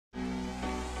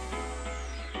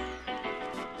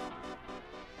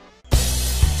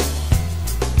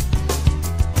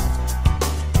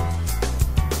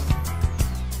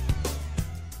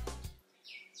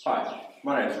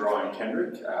John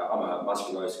Kendrick. I'm a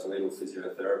musculoskeletal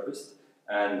physiotherapist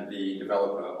and the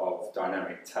developer of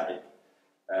dynamic tape.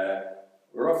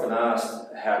 We're often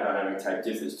asked how dynamic tape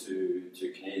differs to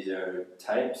kinesio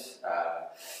tapes,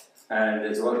 and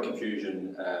there's a lot of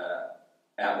confusion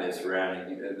out there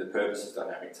surrounding the purpose of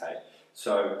dynamic tape.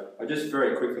 So I'll just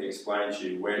very quickly explain to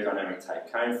you where dynamic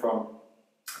tape came from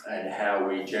and how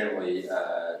we generally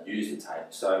use the tape.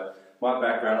 So my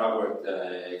background, I worked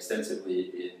extensively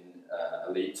in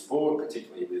elite sport,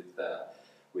 particularly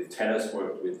with tennis.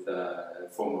 Worked with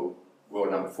former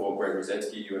world number 4 Greg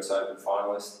Rusedski, US Open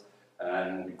finalist,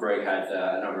 and Greg had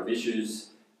a number of issues,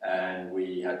 and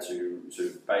we had to sort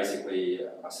of basically,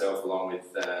 myself along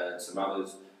with some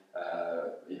others,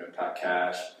 Pat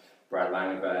Cash, Brad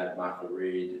Langevad, Mark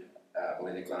Reed,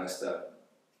 Melinda Glenister,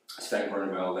 Stan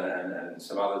Grunewald, and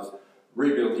some others,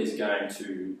 rebuilt his game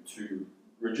to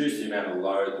reduce the amount of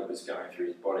load that was going through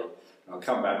his body. And I'll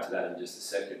come back to that in just a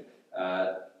second.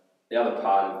 The other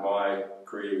part of my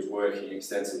career was working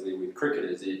extensively with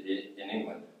cricketers in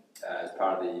England as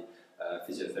part of the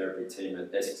physiotherapy team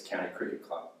at Essex County Cricket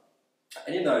Club.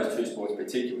 And in those two sports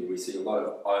particularly, we see a lot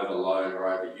of overload or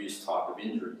overuse type of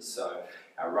injuries. So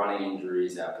our running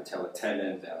injuries, our patellar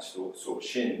tendons, our sore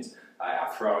shins,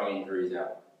 our throwing injuries,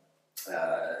 our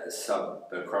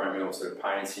subacromial sort of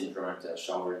pain syndromes, our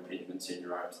shoulder impingement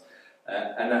syndromes,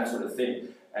 and that sort of thing.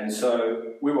 And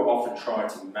so we were often trying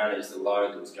to manage the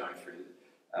load that was going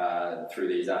through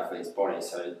these athletes' bodies.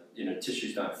 So,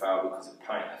 tissues don't fail because of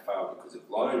pain, they fail because of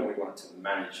load, and we wanted to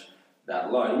manage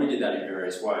that load. And we did that in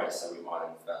various ways. So we might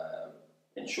have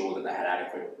ensured that they had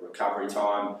adequate recovery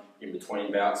time in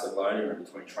between bouts of loading or in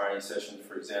between training sessions,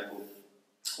 for example.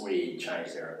 We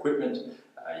changed their equipment,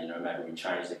 maybe we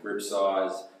changed the grip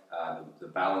size, the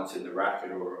balance in the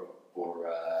racket or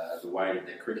the weight of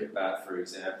their cricket bat, for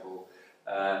example.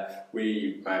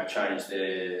 We may have changed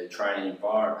their training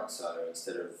environment, so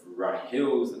instead of running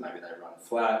hills, then maybe they run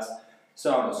flats,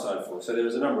 so on and so forth. So there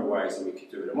was a number of ways that we could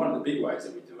do it, and one of the big ways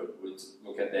that we do it was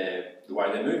look at the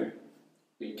way they're moving.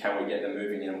 Can we get them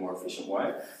moving in a more efficient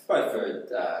way, both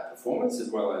for performance as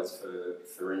well as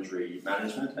for injury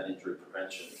management and injury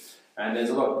prevention. And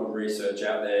there's a lot of good research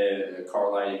out there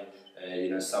correlating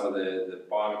some of the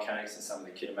biomechanics and some of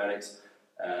the kinematics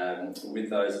with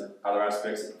those other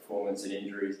aspects of performance and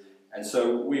injuries. And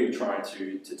so we were trying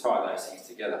to tie those things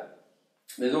together.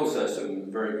 There's also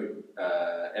some very good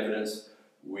evidence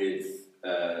with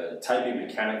taping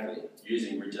mechanically,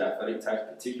 using rigid athletic tapes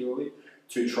particularly,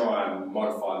 to try and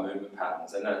modify movement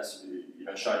patterns, and that's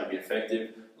shown to be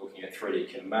effective, looking at 3D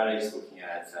kinematics, looking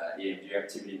at EMG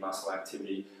activity, muscle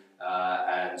activity,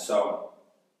 and so on.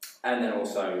 And then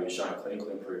also showing clinical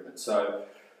improvement. So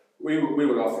we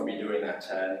would often be doing that,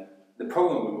 and the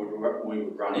problem we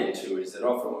would run into is that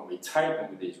often when we tape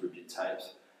them with these rigid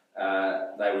tapes,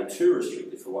 they were too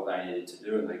restricted for what they needed to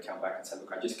do, and they come back and say,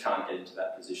 look, I just can't get into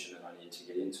that position that I need to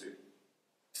get into.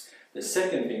 The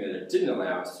second thing that it didn't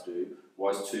allow us to do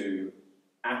was to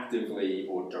actively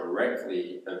or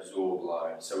directly absorb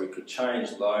load. So we could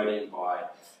change loading by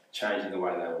changing the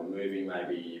way they were moving,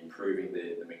 maybe improving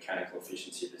the mechanical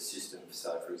efficiency of the system.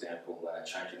 So, for example,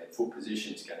 changing their foot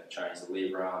position is going to change the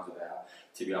lever arms of our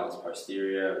tibialis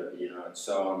posterior, and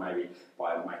so on. Maybe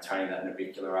by maintaining that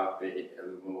navicular up a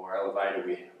little more elevated,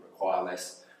 we require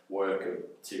less work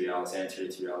of tibialis anterior,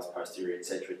 tibialis posterior,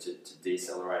 etc., to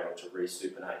decelerate or to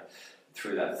resupinate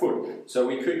through that foot. So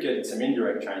we could get some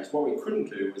indirect change. What we couldn't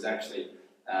do was actually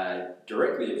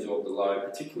directly absorb the load,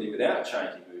 particularly without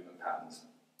changing movement patterns.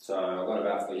 So a lot of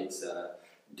athletes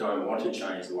don't want to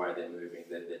change the way they're moving.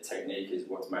 Their technique is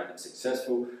what's made them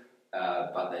successful,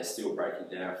 but they're still breaking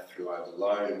down through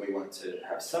overload, and we wanted to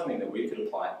have something that we could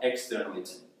apply externally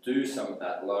to do some of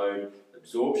that load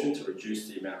absorption to reduce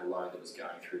the amount of load that was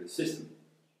going through the system.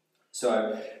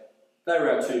 So they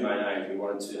were our two main aims. We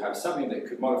wanted to have something that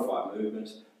could modify movement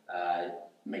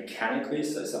mechanically,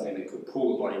 so something that could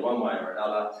pull the body one way or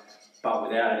another, but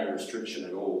without any restriction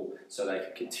at all, so they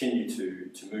could continue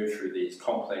to move through these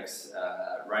complex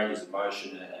ranges of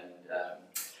motion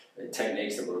and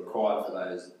techniques that were required for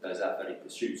those athletic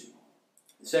pursuits.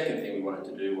 The second thing we wanted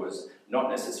to do was not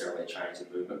necessarily change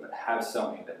the movement, but have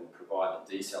something that would provide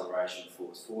the deceleration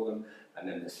force for them and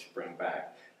then the spring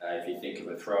back. If you think of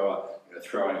a thrower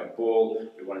throwing a ball,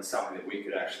 we wanted something that we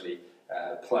could actually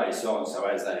place on, so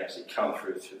as they actually come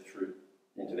through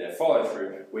into their follow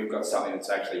through, we've got something that's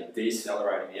actually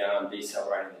decelerating the arm,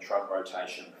 decelerating the trunk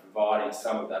rotation, providing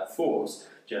some of that force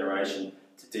generation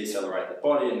to decelerate the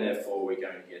body, and therefore we're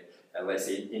going to get a less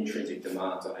intrinsic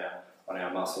demands on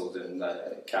our muscles and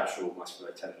capsular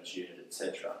musculotendinous unit,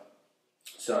 etc.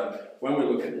 So when we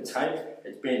look at the tape,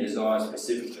 it's been designed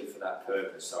specifically for that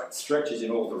purpose. So it stretches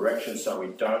in all directions so we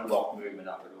don't lock movement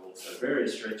up at all. So very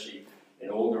stretchy in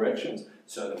all directions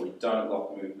so that we don't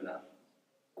lock movement up.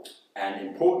 And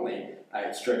importantly,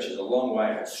 it stretches a long way,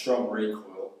 has strong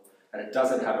recoil, and it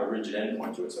doesn't have a rigid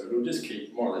endpoint to it. So it'll just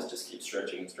keep, more or less just keep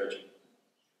stretching and stretching.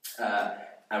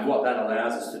 And what that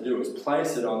allows us to do is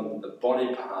place it on the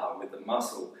body part with the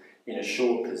muscle in a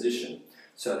short position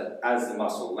so that as the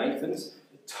muscle lengthens,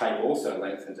 the tape also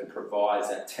lengthens and provides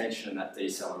that tension and that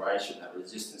deceleration, that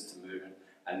resistance to movement,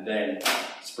 and then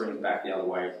springs back the other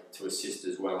way to assist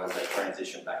as well as they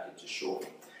transition back into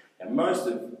shortening. And most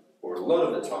of, or a lot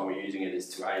of the time we're using it is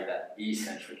to aid that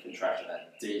eccentric contraction,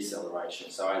 that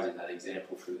deceleration, so as in that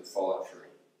example through the follow-through.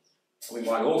 We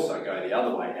might also go the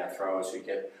other way in our throwers who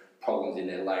get problems in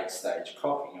their late stage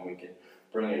cocking, and we can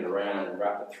bring it around and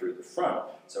wrap it through the front.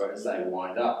 So as they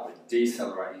wind up, we're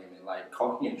decelerating them in late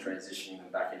cocking and transitioning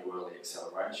them back into early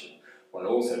acceleration. What it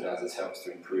also does is helps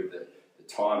to improve the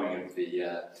timing of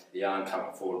the arm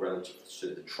coming forward relative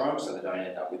to the trunk, so they don't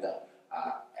end up with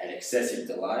an excessive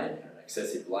delay, an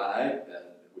excessive lag,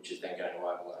 which is then going to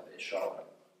overload their shoulder.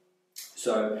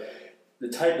 So the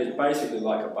tape is basically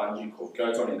like a bungee cord,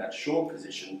 goes on in that short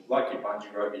position. Like your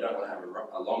bungee rope, you don't want to have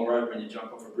a long rope when you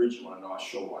jump off a bridge, you want a nice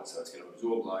short one, so it's going to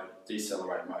absorb load,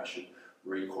 decelerate motion,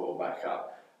 recoil back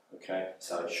up. Okay,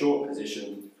 so short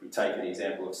position, if we take an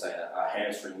example of say a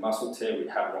hamstring muscle tear, we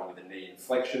have it on with a knee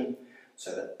inflection,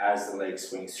 so that as the leg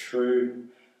swings through,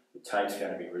 the tape's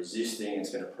going to be resisting, it's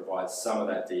going to provide some of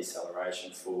that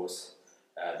deceleration force,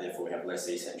 therefore we have less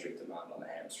eccentric demand on the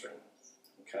hamstring.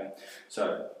 Okay,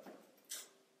 so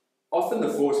often the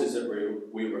forces that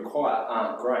we require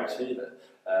aren't great either.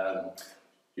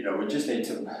 You know, we just need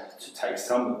to take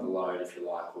some of the load, if you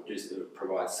like, or just to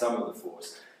provide some of the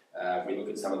force. We look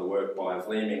at some of the work by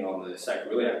Vleeming on the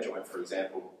sacroiliac joint, for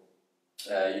example.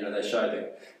 You know, they show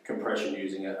the compression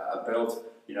using a belt.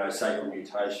 You know, sacral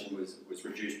mutation was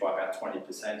reduced by about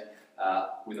 20%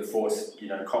 with a force, you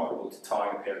know, comparable to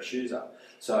tying a pair of shoes up.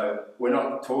 So we're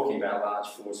not talking about large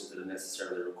forces that are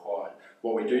necessarily required.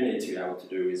 What we do need to be able to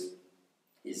do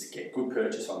is get good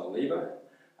purchase on the lever,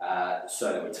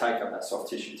 so that we take up that soft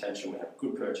tissue tension, we have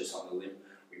good purchase on the limb,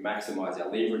 we maximise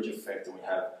our leverage effect, and we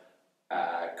have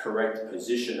correct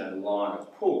position and line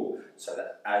of pull, so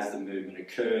that as the movement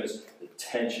occurs, the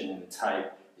tension in the tape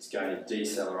is going to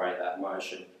decelerate that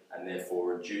motion and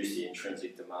therefore reduce the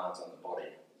intrinsic demands on the body.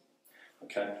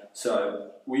 Okay,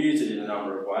 so we use it in a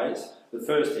number of ways. The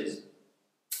first is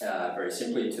very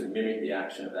simply to mimic the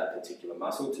action of that particular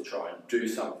muscle, to try and do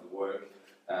some of the work,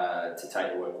 to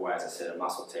take the work away. As I said, a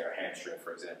muscle tear, a hamstring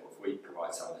for example, if we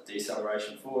provide some of the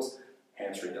deceleration force,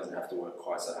 hamstring doesn't have to work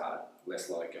quite so hard, less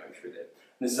load going through there.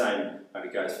 And the same maybe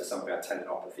goes for some of our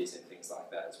tendinopathies and things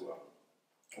like that as well.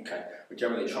 Okay, we're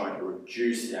generally trying to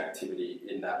reduce the activity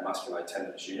in that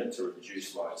musculotendinous unit to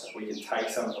reduce load. So if we can take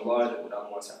some of the load that would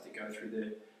otherwise have to go through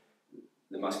there,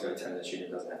 the musculotendinous unit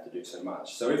doesn't have to do so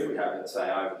much. So if we have it, say,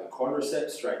 over the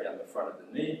quadriceps, straight down the front of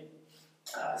the knee,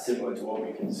 similar to what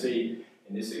we can see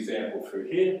in this example through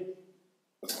here,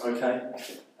 okay,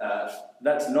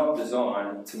 that's not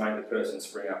designed to make the person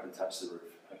spring up and touch the roof.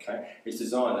 Okay, it's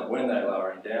designed that when they're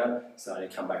lowering down, starting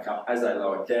to come back up, as they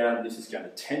lower down, this is going to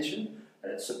tension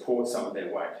and it supports some of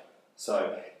their weight.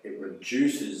 So it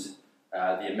reduces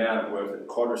the amount of work that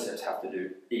the quadriceps have to do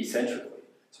eccentrically.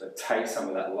 So it takes some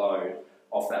of that load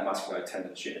off that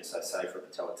musculotendinous unit, so say for a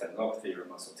patellar tendinopathy or a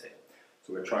muscle tear.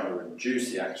 So we're trying to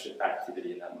reduce the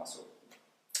activity in that muscle.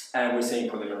 And we're seeing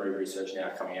preliminary research now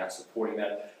coming out supporting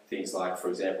that. Things like, for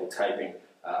example, taping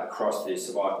across the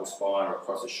cervical spine or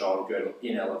across the shoulder girdle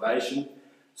in elevation,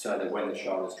 so that when the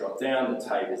shoulders drop down, the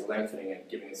tape is lengthening and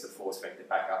giving us a force vector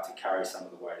back up to carry some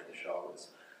of the weight of the shoulders.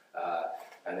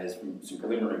 And there's some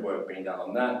preliminary work being done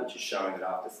on that, which is showing that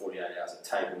after 48 hours of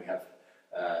taping, we have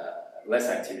less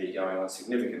activity going on,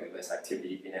 significantly less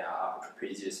activity in our upper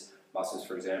trapezius muscles,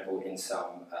 for example, in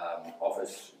some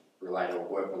office-related or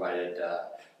work-related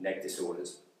neck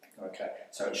disorders. Okay,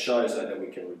 so it shows that we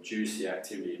can reduce the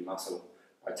activity in muscle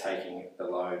by taking the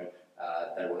load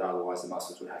that would otherwise the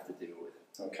muscles would have to deal with.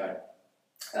 Okay.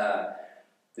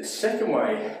 The second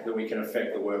way that we can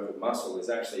affect the work of muscle is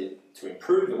actually to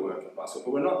improve the work of muscle,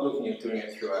 but we're not looking at doing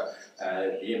it through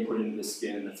the input into the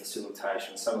skin and the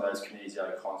facilitation, some of those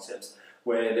kinesio concepts,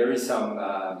 where there is some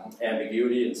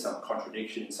ambiguity and some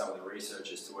contradiction in some of the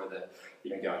research as to whether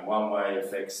going one way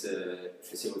affects,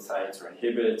 facilitates or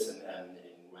inhibits, and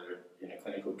whether in a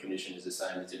clinical condition is the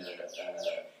same as in an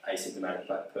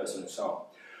asymptomatic person and so on.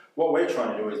 What we're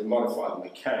trying to do is modify the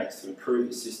mechanics to improve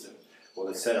the system. or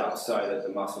the setup so that the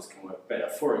muscles can work better.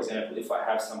 For example, if I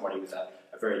have somebody with a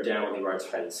very downwardly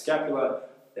rotated scapula,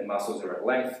 their muscles are at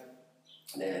length,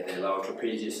 their lower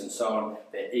trapezius and so on,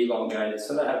 they're elongated,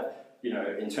 so they have, you know,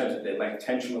 in terms of their length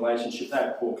tension relationship, they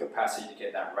have poor capacity to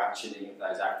get that ratcheting of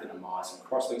those actin and myosin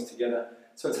crosslinks together,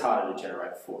 so it's harder to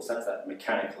generate force. That's that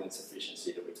mechanical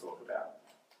insufficiency that we talk about.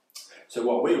 So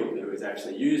what we will do is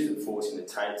actually use the force in the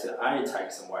tape to A,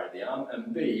 take some weight of the arm,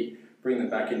 and B, bring them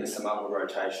back into some upward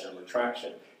rotation and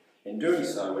retraction. In doing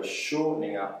so, we're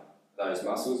shortening up those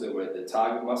muscles that were the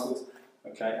target muscles,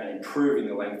 okay, and improving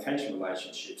the length tension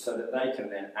relationship so that they can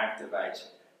then activate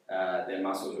their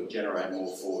muscles or generate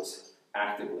more force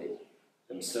actively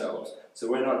themselves.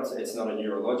 So it's not a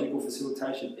neurological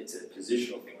facilitation, it's a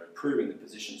positional thing. We're improving the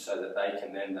position so that they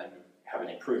can then have an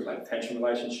improved length tension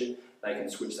relationship, they can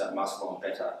switch that muscle on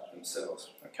better themselves.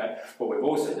 Okay? What we've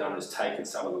also done is taken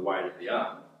some of the weight of the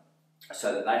arm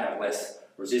so that they have less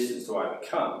resistance to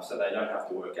overcome, so they don't have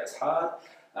to work as hard,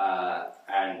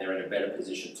 and they're in a better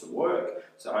position to work.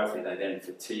 So hopefully they then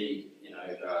fatigue, you know,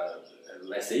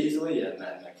 less easily, and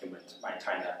then they can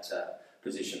maintain that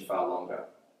position far longer.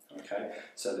 Okay,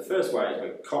 so the first way is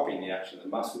we're copying the action of the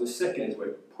muscle. The second is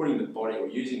we're putting the body, or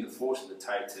using the force of the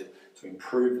tape to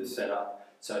improve the setup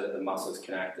so that the muscles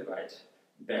can activate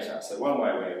better. So one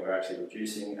way we're actually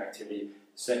reducing activity,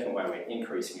 second way we're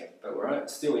increasing it, but we're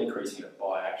still increasing it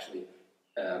by actually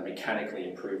mechanically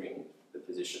improving the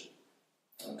position.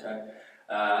 Okay,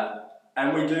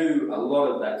 and we do a lot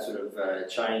of that sort of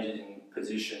change in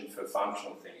position for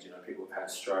functional things. You know, people have had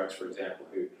strokes, for example,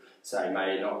 who say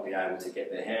may not be able to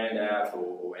get their hand out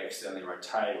or externally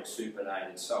rotate or supinate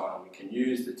and so on. We can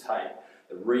use the tape,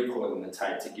 the recoil in the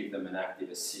tape, to give them an active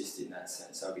assist in that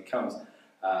sense. So it becomes,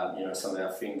 you know, some of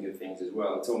our finger things as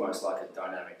well. It's almost like a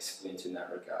dynamic splint in that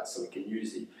regard. So we can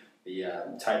use the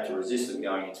tape to resist them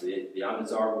going into the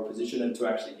undesirable position, and to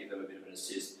actually give them a bit of an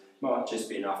assist. Might just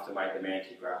be enough to make them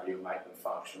anti-gravity or make them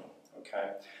functional.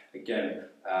 Okay. Again,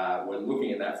 we're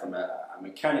looking at that from a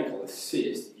mechanical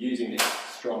assist using this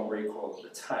strong recoil of the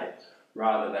tape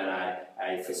rather than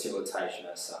a facilitation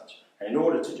as such. And in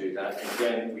order to do that,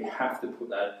 again, we have to put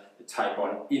the tape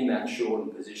on in that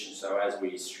shortened position. So as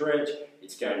we stretch,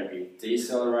 it's going to be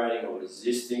decelerating or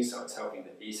resisting, so it's helping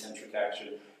the eccentric action.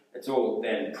 It's all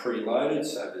then preloaded,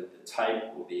 so that the tape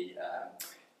or the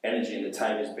energy in the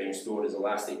tape is being stored as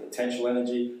elastic potential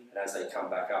energy, and as they come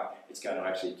back up, it's going to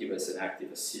actually give us an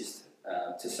active assist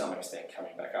to some extent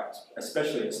coming back up,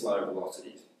 especially at slow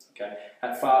velocities. Okay,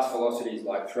 at fast velocities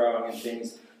like throwing and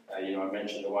things, you know, I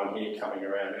mentioned the one here coming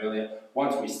around earlier.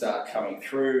 Once we start coming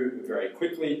through very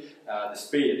quickly, the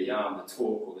speed of the arm, the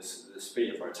torque, or the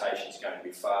speed of rotation is going to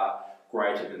be far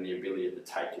greater than the ability of the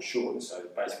tape to shorten. So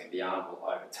basically, the arm will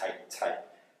overtake the tape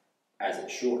as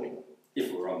it's shortening. If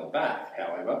we were on the back,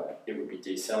 however, it would be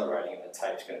decelerating, and the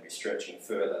tape's going to be stretching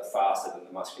further, faster than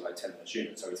the musculotendinous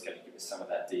unit, so it's going to give us some of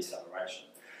that deceleration.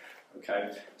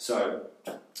 Okay, so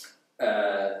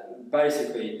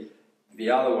basically, the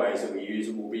other ways that we use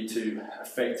it will be to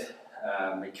affect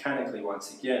mechanically,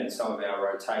 once again, some of our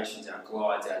rotations, our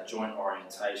glides, our joint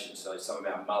orientation, so some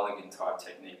of our mulligan type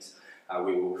techniques.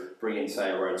 We will bring in,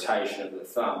 say, a rotation of the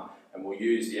thumb, and we'll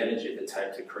use the energy of the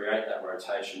tape to create that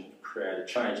rotation, create a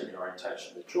change in the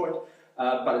orientation of the joint,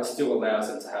 but it still allows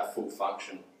them to have full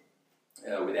function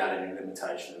without any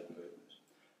limitation of movement.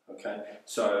 Okay,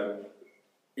 so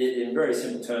in very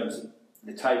simple terms,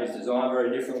 the tape is designed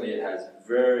very differently. It has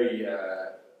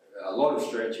a lot of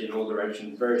stretch in all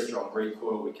directions, very strong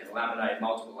recoil. We can laminate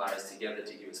multiple layers together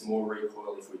to give us more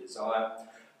recoil if we desire.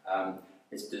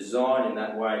 It's designed in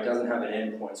that way. It doesn't have an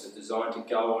end point, so it's designed to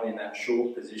go on in that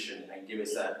short position and give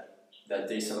us that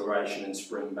deceleration and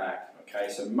spring back.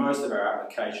 Okay, so most of our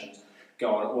applications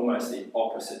go on almost the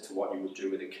opposite to what you would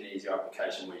do with a kinesio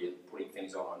application, where you're putting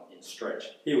things on in stretch.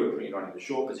 Here we're putting it on in the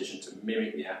short position to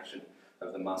mimic the action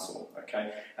of the muscle.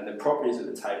 Okay, and the properties of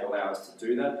the tape allow us to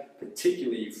do that,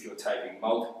 particularly if you're taping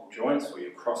multiple joints, where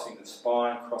you're crossing the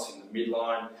spine, crossing the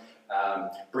midline,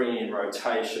 bringing in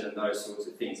rotation and those sorts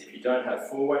of things. If you don't have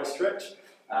four-way stretch,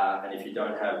 and if you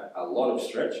don't have a lot of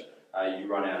stretch, you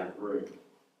run out of room.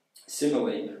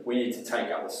 Similarly, we need to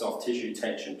take up the soft tissue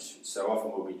tension, so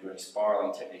often we'll be doing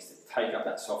spiraling techniques to take up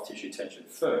that soft tissue tension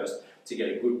first to get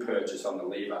a good purchase on the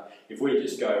lever. If we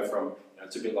just go from, you know,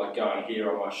 it's a bit like going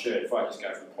here on my shirt, if I just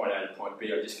go from point A to point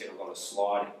B, I just get a lot of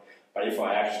sliding. But if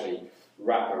I actually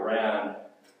wrap around,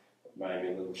 maybe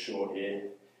a little short here,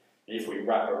 if we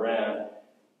wrap around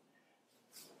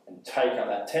and take up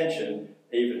that tension,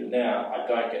 even now I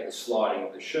don't get the sliding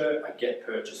of the shirt, I get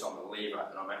purchase on the lever,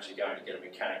 and I'm actually going to get a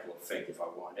mechanical effect. If I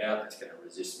wind out, it's going to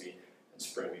resist me and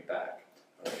spring me back.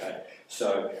 Okay,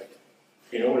 so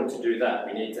In order to do that,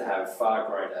 we need to have far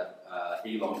greater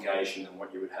elongation than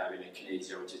what you would have in a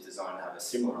kinesia, which is designed to have a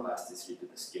similar elasticity to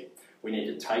the skin. We need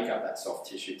to take up that soft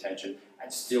tissue tension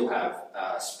and still have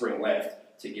spring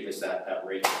left to give us that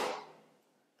recoil.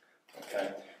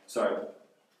 Okay, so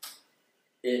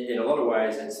in a lot of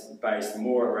ways it's based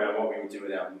more around what we would do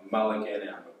with our Mulligan,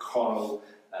 our McConnell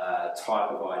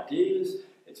type of ideas.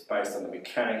 It's based on the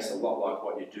mechanics, a lot like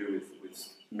what you do with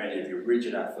many of your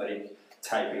rigid athletic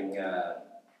taping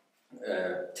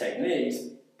techniques,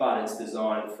 but it's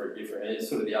designed for a different, it's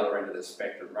sort of the other end of the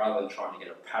spectrum. Rather than trying to get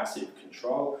a passive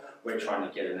control, we're trying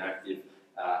to get an active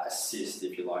assist,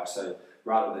 if you like. So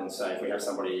rather than, say, if we have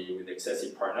somebody with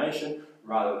excessive pronation,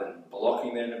 rather than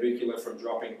blocking their navicular from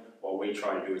dropping, what we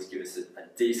try to do is give us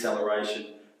a deceleration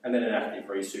and then an active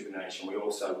resupination. We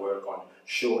also work on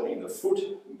shortening the foot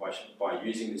by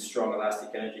using this strong elastic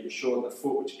energy to shorten the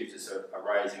foot, which gives us a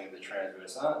raising of the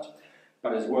transverse arch.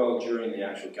 But as well, during the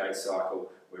actual gait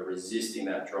cycle, we're resisting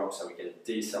that drop, so we get a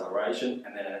deceleration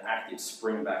and then an active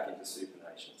spring back into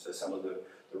supination. So some of the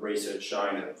research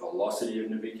showing that velocity of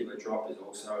navicular drop is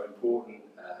also important,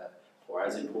 or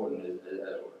as important as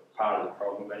part of the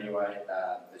problem anyway,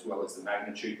 as well as the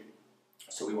magnitude.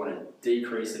 So we want to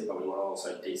decrease it, but we want to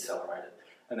also decelerate it,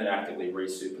 and then actively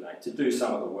resupinate to do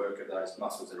some of the work of those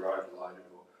muscles that are overloaded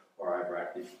or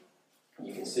overactive.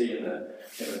 You can see in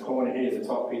the corner here, the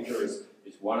top picture is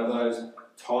one of those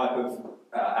type of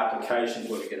applications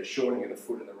where we get a shortening of the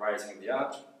foot and the raising of the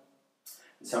arch.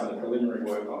 And some of the preliminary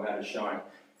work on that is showing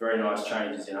very nice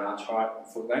changes in arch height and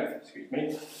foot length, excuse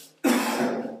me.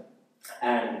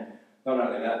 And not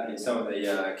only that, but in some of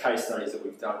the case studies that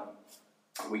we've done,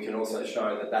 we can also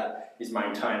show that that is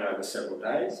maintained over several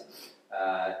days.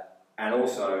 And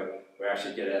also, we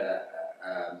actually get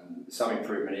some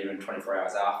improvement even 24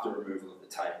 hours after removal of the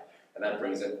tape. And that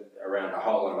brings it around a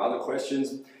whole lot of other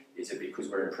questions. Is it because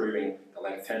we're improving the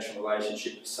length-tension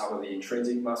relationship with some of the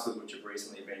intrinsic muscles, which have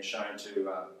recently been shown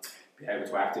to be able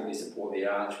to actively support the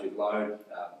arch with load?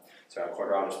 So our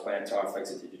quadratus plantar,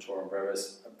 flexor digitorum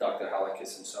brevis, abductor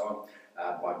hallucis, and so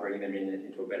on. By bringing them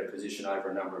into a better position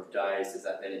over a number of days, does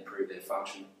that then improve their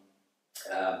function?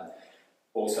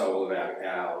 Also, all of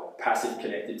our passive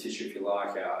connective tissue, if you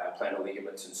like, our plantar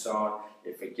ligaments and so on,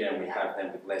 if again we have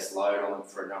them with less load on them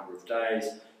for a number of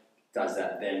days, does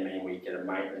that then mean we get a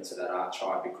maintenance of that arch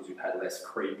height because we've had less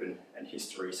creep and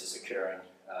hysteresis occurring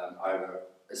over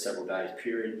a several days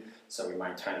period, so we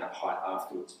maintain that height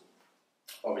afterwards?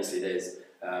 Obviously there's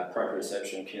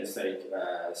proprioception,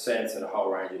 kinesthetic sense, and a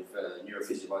whole range of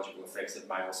neurophysiological effects that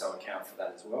may also account for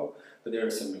that as well. But there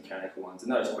are some mechanical ones,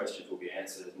 and those questions will be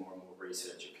answered as more and more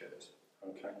research occurs.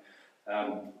 Okay.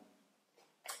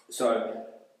 So,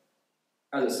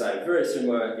 as I say, very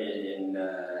similar in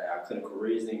our clinical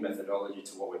reasoning methodology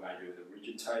to what we may do with a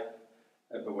rigid tape,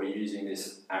 but we're using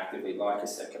this actively like a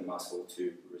second muscle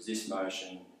to resist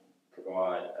motion,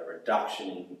 provide a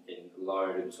reduction in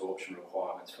load absorption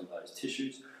requirements from those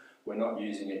tissues. We're not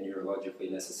using it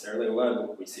neurologically necessarily,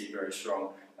 although we see very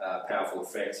strong, powerful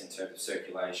effects in terms of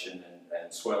circulation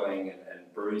and swelling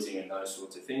and bruising and those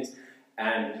sorts of things.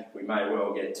 And we may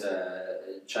well get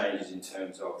changes in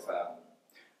terms of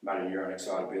motor neuron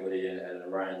excitability and a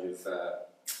range of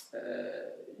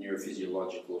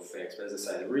neurophysiological effects. But as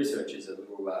I say, the research is a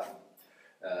little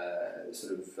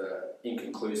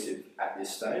inconclusive at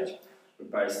this stage. We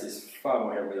base this far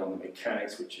more heavily on the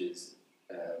mechanics, which is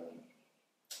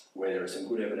where there is some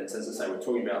good evidence. As I say, we're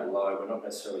talking about load, we're not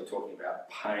necessarily talking about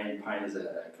pain. Pain is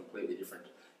a completely different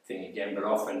thing again, but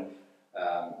often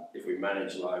if we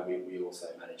manage load, we also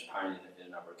manage pain in a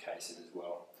number of cases as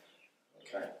well.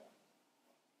 Okay.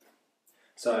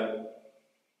 So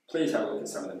please have a look at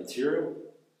some of the material.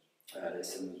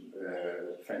 There's some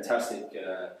fantastic,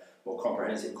 more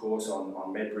comprehensive course on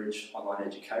MedBridge online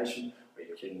education, where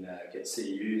you can get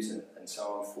CEUs and so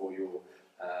on for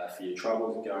your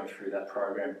troubles going through that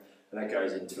program, and that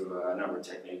goes into a number of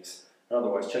techniques. But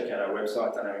otherwise, check out our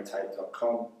website,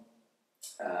 dynamictape.com.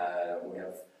 We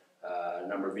have a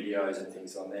number of videos and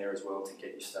things on there as well to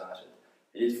get you started.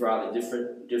 It is rather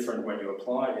different when you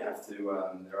apply. You have to,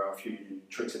 there are a few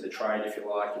tricks of the trade, if you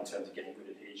like, in terms of getting good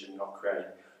adhesion, not creating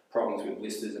problems with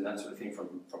blisters and that sort of thing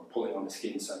from pulling on the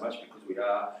skin so much, because we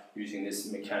are using this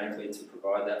mechanically to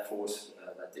provide that force,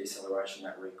 that deceleration,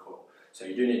 that recoil. So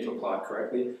you do need to apply it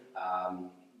correctly,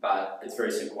 but it's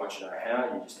very simple once you know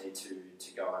how. You just need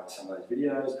to go over some of those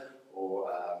videos or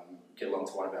get along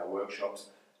to one of our workshops,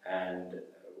 and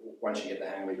once you get the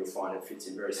hang of it, you'll find it fits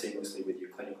in very seamlessly with your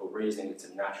clinical reasoning. It's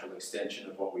a natural extension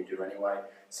of what we do anyway.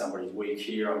 Somebody's weak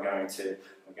here, I'm going to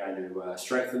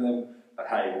strengthen them. but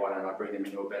hey, why don't I bring them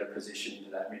into a better position,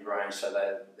 into that mid-range, so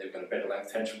they've got a better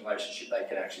length-tension relationship, they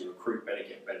can actually recruit better,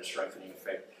 get better strengthening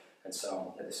effect, and so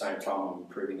on. At the same time, I'm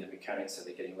improving their mechanics so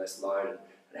they're getting less load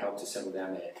and help to settle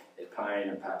down their pain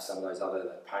and perhaps some of those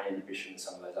other pain inhibition,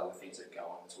 some of those other things that go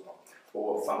on as well.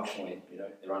 Or functionally,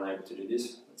 they're unable to do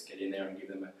this, let's get in there and give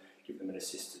them an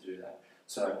assist to do that.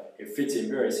 So it fits in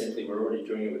very simply. We're already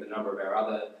doing it with a number of our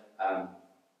other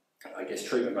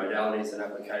treatment modalities and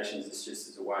applications. It's just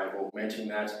as a way of augmenting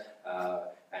that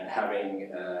and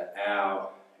having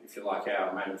our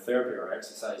manual therapy or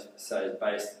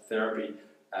exercise-based therapy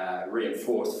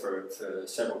reinforced for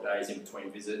several days in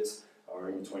between visits or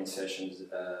in between sessions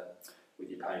with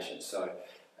your patients. So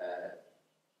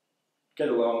get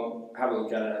along, have a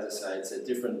look at it. As I say, it's a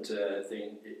different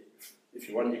thing. If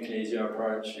you want your kinesio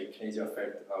approach, your kinesio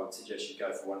effect, I would suggest you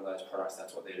go for one of those products.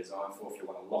 That's what they're designed for. If you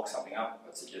want to lock something up,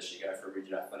 I'd suggest you go for a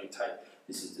rigid athletic tape.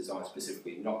 This is designed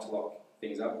specifically not to lock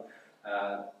things up,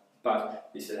 but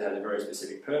this has a very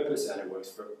specific purpose and it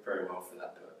works very well for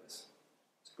that purpose.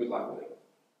 So good luck with it.